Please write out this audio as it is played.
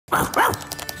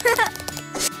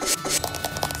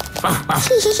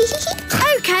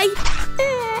Okay.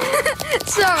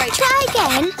 Sorry. Try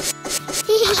again.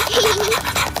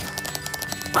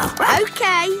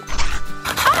 Okay.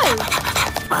 Oh.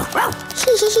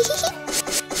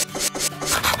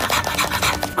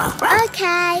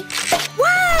 Okay.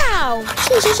 Wow.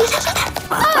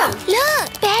 Oh, look,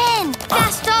 Ben.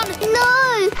 Gaston.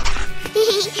 No.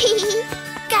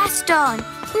 Gaston.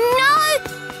 No.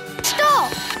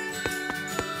 Stop.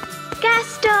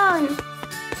 Gaston.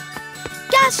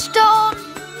 Gaston.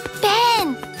 Ben.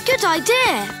 Good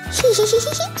idea.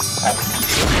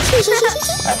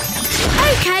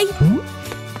 Okay.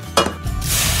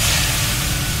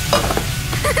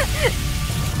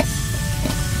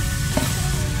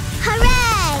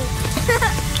 Hooray!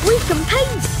 We can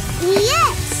paint.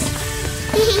 Yes.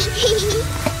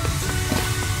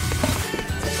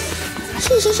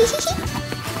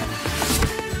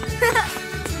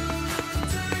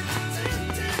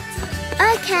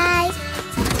 Okay.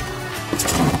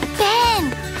 Ben.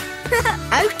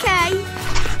 Okay.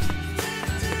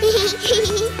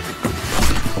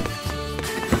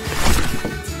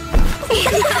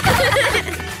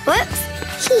 Whoops.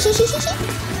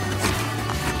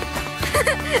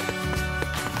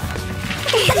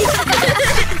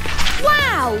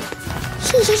 Wow.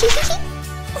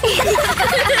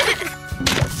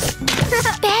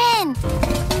 Ben.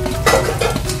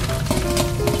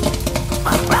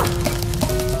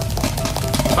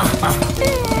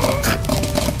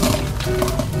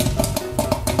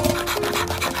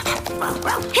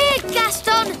 Here,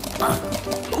 Gaston.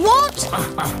 What?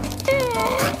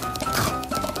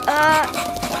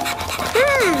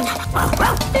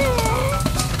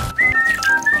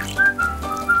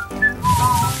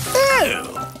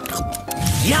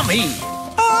 Yummy!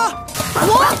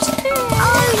 What?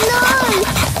 Oh no!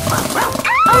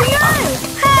 Oh no!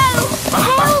 Help!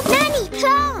 Help, Nanny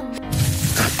Plum!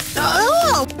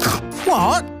 Oh!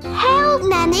 What? Help,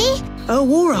 Nanny! Oh,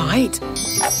 all right.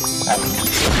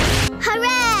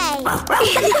 Hooray!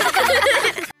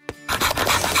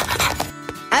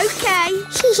 Okay.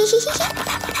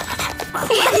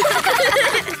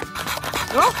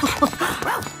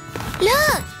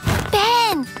 Look,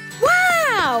 Ben!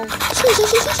 Wow!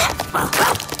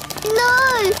 No!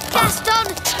 Gaston,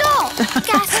 stop!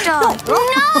 Gaston, No!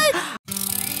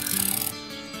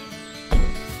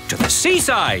 To the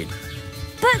seaside.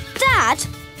 But Dad,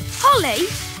 Holly,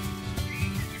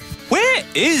 Where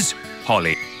is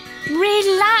Holly?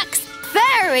 relax.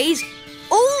 Fairies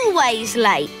always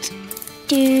late.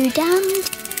 Do-dum.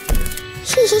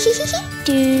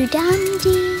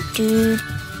 Do-dum-dee-doo.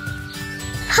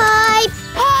 Hi!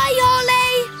 Hi,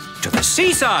 Holly. To the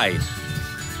seaside.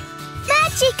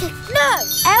 Magic! No,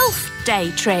 elf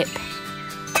day trip.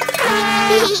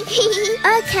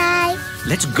 Okay.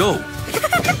 Let's go.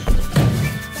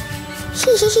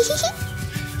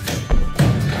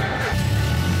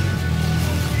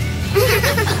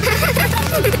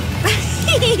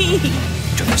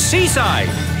 To the seaside.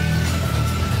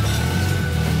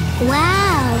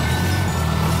 Wow.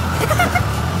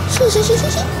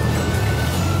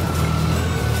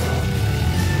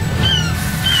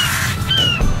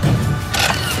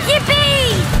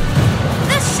 Yippee!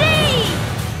 The sea!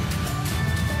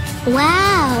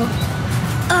 Wow.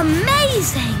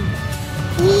 Amazing!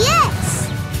 Yes.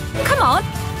 Come on,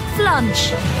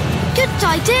 plunge. Good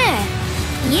idea.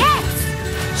 Yes.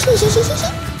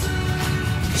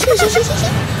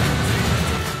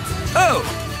 Oh!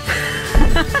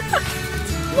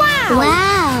 Wow!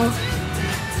 Wow.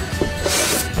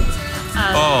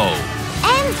 Oh.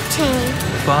 Empty.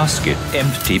 Basket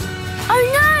empty. Oh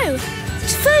no!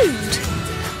 It's food.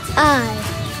 Oh.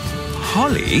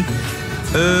 Holly?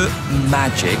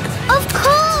 Magic. Of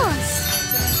course.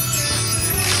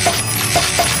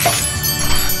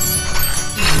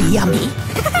 Yummy.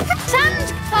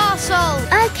 Sand castle.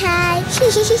 Okay.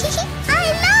 I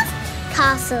love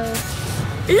castles.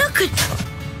 Look at...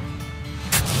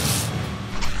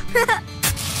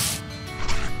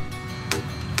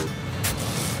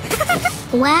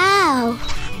 Wow.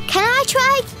 Can I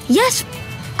try? Yes.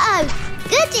 Oh,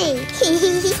 goody.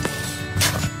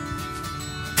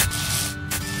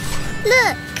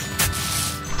 Look.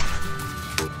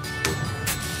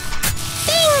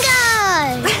 Bingo!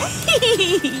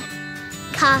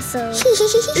 Castle.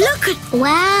 Look at...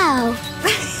 Wow.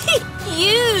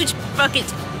 Huge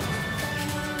bucket.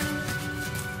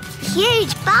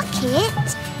 Huge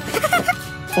bucket.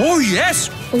 Oh, yes.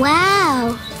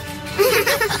 Wow.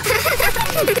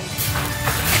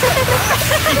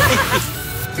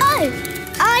 Oh,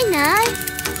 I know.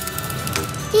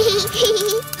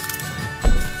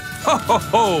 Ho, ho,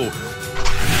 ho.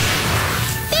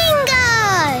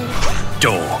 Bingo!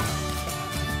 door.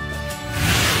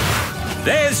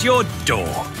 There's your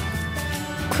door.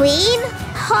 Queen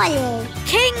Holly.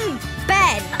 King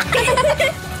Ben.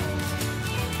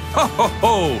 Ho, ho,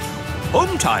 ho!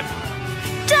 Home time.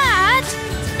 Dad.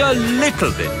 A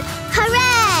little bit.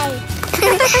 Hooray!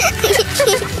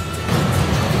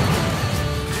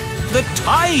 The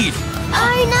tide.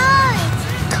 Oh no!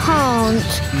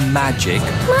 Can't. Magic.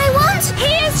 My wand!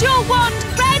 Here's your wand.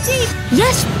 Ready.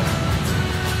 Yes.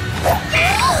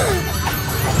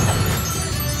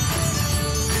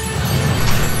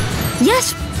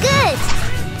 Yes. Good.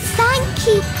 Thank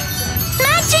you.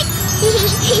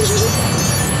 Magic.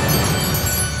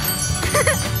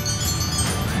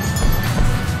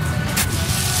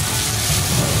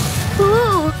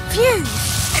 Ooh, phew.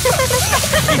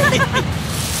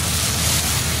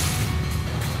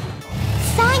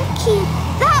 Thank you.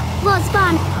 That was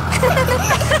fun.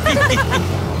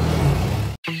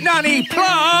 Nanny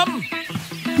Plum!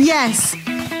 Yes,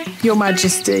 Your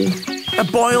Majesty. A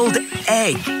boiled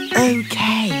egg.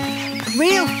 Okay.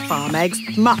 Real farm eggs,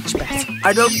 much better.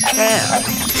 I don't care.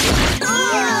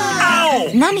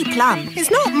 Ow! Nanny Plum, it's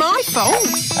not my fault.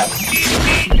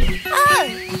 Oh,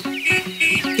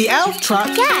 The elf truck.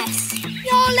 yes.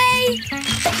 Yoli.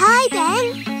 Hi,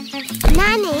 Ben.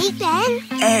 Nanny, Ben.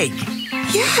 Egg.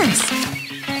 Yes.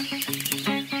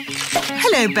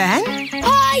 Hello, Ben.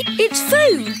 Hi. It's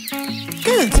food.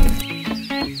 Good.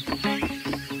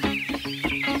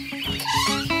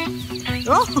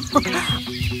 Oh.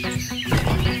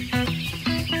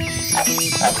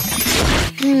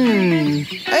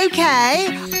 Okay.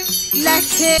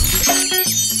 Lettuce.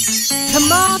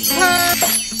 Tomato.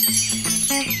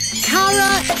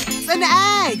 Carrot. An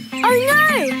egg. Oh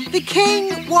no. The king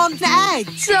wants an egg.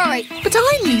 Sorry. But I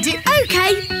need it.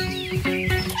 Okay.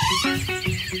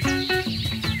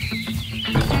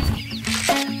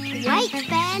 Wait,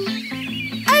 Ben.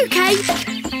 Okay.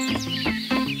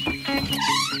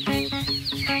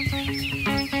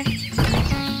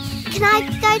 Can I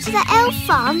go to the elf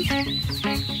farm?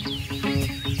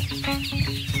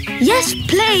 Yes,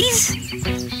 please.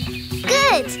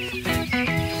 Good.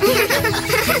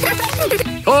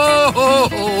 Ho, ho,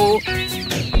 ho!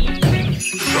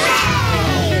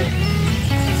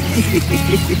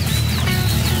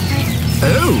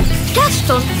 Oh!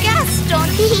 Gaston. Gaston.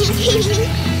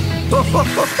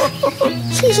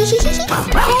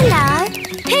 Hello.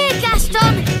 Here,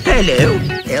 Gaston. Hello,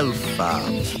 elf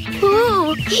farm.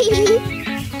 Ooh.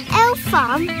 Elf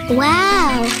farm.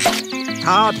 Wow.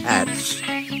 Hard hats.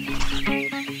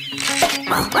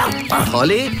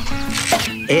 Holly,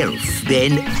 elf,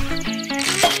 then.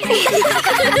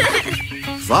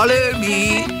 Follow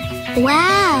me.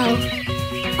 Wow.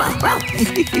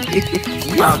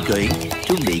 We are going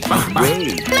to make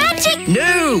rain. Magic.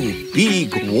 No, big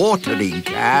watering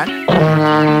can.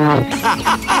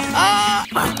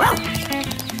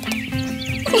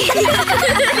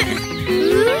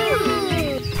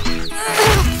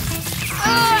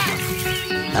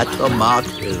 A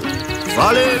tomato.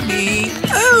 Follow me.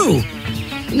 Oh!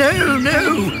 No,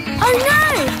 no. Oh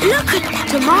no. Look at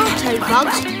tomato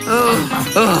bugs. Oh,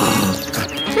 oh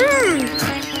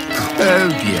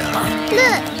dear.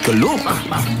 Look. Look.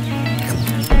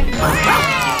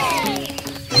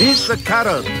 This a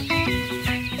carrot.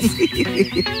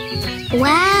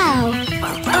 Wow.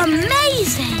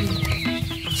 Amazing.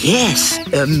 Yes,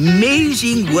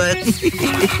 amazing work.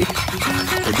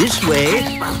 This way.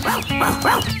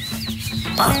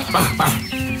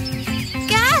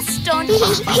 Gaston.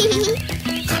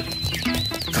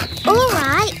 All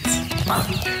right.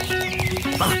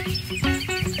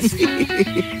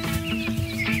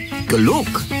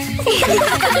 Look.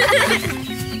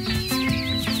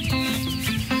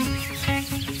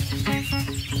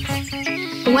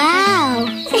 Wow.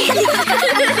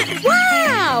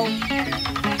 Wow.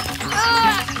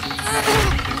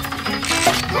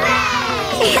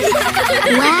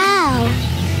 Wow.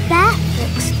 That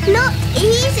looks not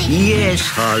easy. Yes,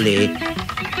 Holly.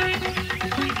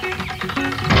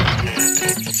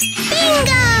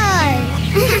 Bingo!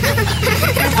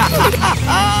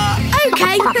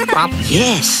 Okay.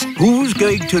 Yes. Who's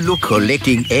going to look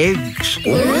collecting eggs?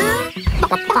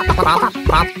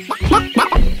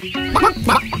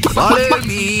 Follow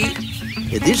me.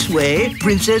 This way,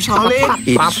 Princess Holly.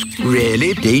 It's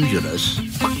really dangerous.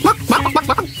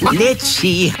 Let's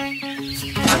see.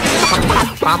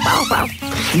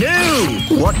 No!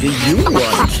 What do you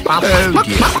want? Oh,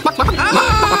 dear.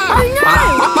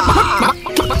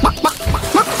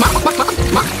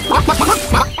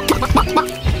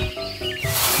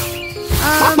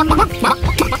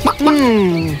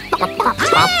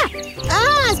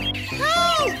 Ah!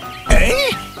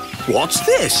 Eh? What's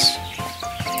this?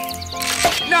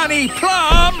 Nanny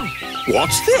Plum!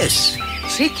 What's this?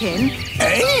 Chicken?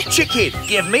 Eh? Chicken,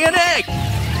 give me an egg!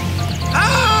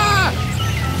 Ah!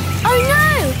 Oh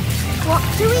no! What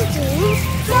do we do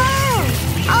now?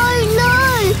 Oh no!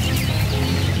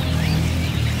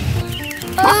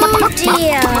 Oh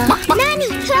dear!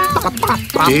 Nanny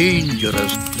Plum!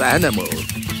 Dangerous animal.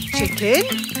 Chicken?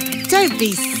 Don't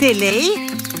be silly.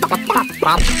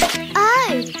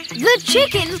 Oh! The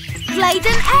chicken laid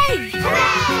an egg!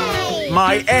 Hooray!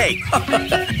 My egg!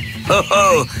 Ho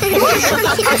ho!